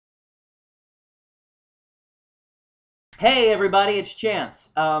Hey everybody, it's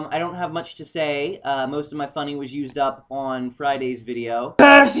Chance. I don't have much to say. Most of my funny was used up on Friday's video.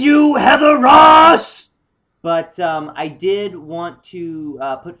 Curse you, Heather Ross! But I did want to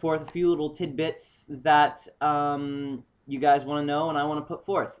put forth a few little tidbits that you guys want to know and I want to put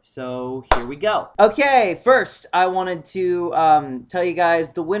forth. So here we go. Okay, first I wanted to tell you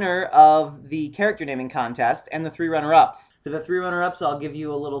guys the winner of the character naming contest and the 3 runner-ups. For the 3 runner-ups, I'll give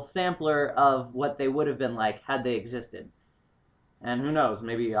you a little sampler of what they would have been like had they existed. And who knows,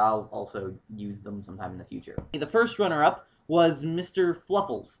 maybe I'll also use them sometime in the future. The first runner-up was Mr.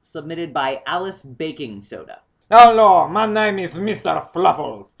 Fluffles, submitted by Alice Baking Soda. Hello, my name is Mr.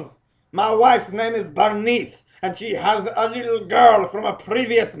 Fluffles. My wife's name is Bernice, and she has a little girl from a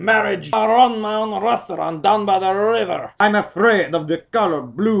previous marriage. I run my own restaurant down by the river. I'm afraid of the color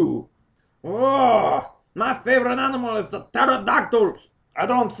blue. Oh, my favorite animal is the pterodactyl. I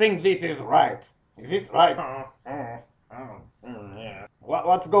don't think this is right. Is this right? Yeah.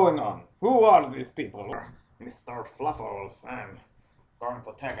 What's going on? Who are these people? Mr. Fluffles, I'm going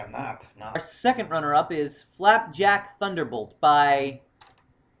to take a nap now. Our second runner-up is Flapjack Thunderbolt by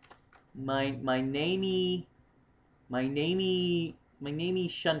my namey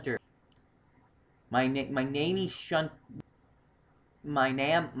shunter. My name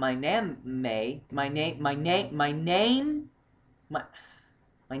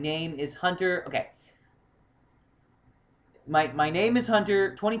is Hunter. Okay. My name is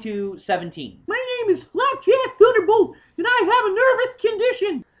Hunter 2217. My name is Flapjack Thunderbolt, and I have a nervous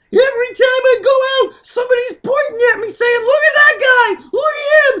condition. Every time I go out, somebody's pointing at me saying, "Look at that guy! Look at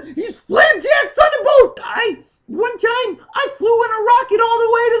him! He's Flapjack Thunderbolt!" One time, I flew in a rocket all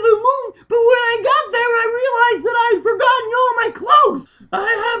the way to the moon, but when I got there, I realized that I'd forgotten all my clothes.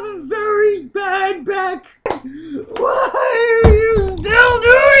 I have a very bad back. Why are you still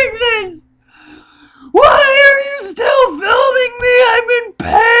doing this? Why are you still filming me? I'm in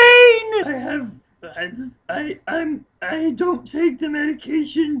pain! I don't take the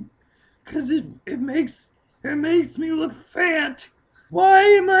medication because it makes me look fat. Why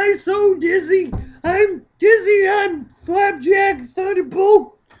am I so dizzy? I'm dizzy. I'm Flapjack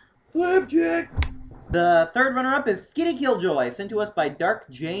Thunderbolt. Flapjack. The third runner-up is Skitty Killjoy, sent to us by Dark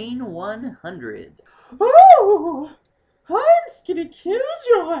Jane 100. Oh, I'm Skitty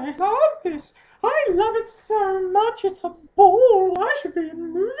Killjoy. I love this. I love it so much. It's a ball. I should be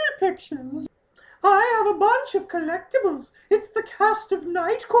in movie pictures. I have a bunch of collectibles. It's the cast of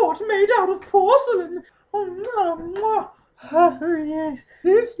Night Court made out of porcelain. Oh, yes.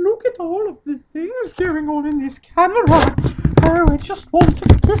 Look at all of the things going on in this camera. Oh, I just want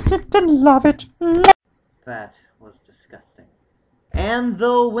to kiss it and love it. That was disgusting. And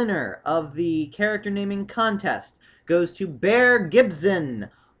the winner of the character naming contest goes to Bear Gibson,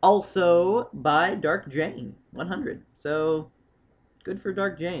 also by Dark Jane 100. So, good for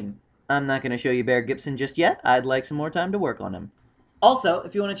Dark Jane. I'm not going to show you Bear Gibson just yet. I'd like some more time to work on him. Also,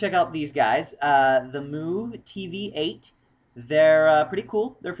 if you want to check out these guys, the Move TV8, they're pretty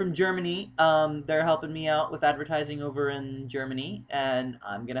cool. They're from Germany. They're helping me out with advertising over in Germany, and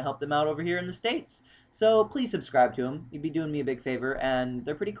I'm going to help them out over here in the States. So please subscribe to them. You'd be doing me a big favor, and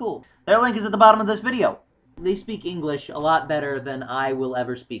they're pretty cool. Their link is at the bottom of this video. They speak English a lot better than I will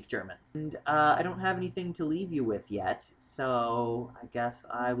ever speak German. And I don't have anything to leave you with yet, so I guess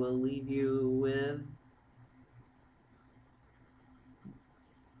I will leave you with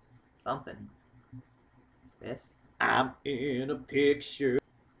something. This. I'm in a picture.